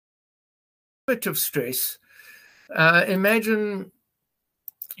primitive stress, imagine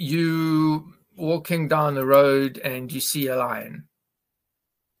you walking down the road and you see a lion.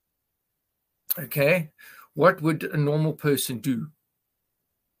 Okay, what would a normal person do?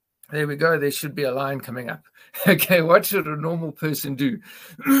 There we go. There should be a lion coming up. Okay, what should a normal person do?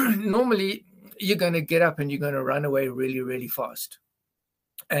 Normally, you're going to get up and you're going to run away really, really fast.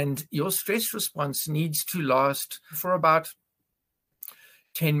 And your stress response needs to last for about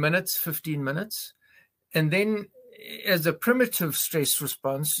 10 minutes, 15 minutes. And then as a primitive stress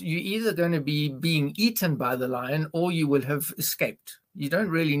response, you're either going to be being eaten by the lion or you will have escaped. You don't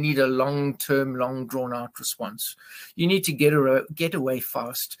really need a long-term, long drawn-out response. You need to get away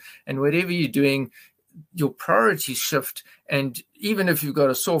fast. And whatever you're doing, your priorities shift. And even if you've got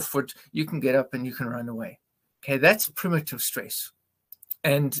a sore foot, you can get up and you can run away. Okay, that's primitive stress.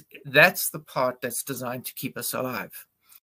 And that's the part that's designed to keep us alive.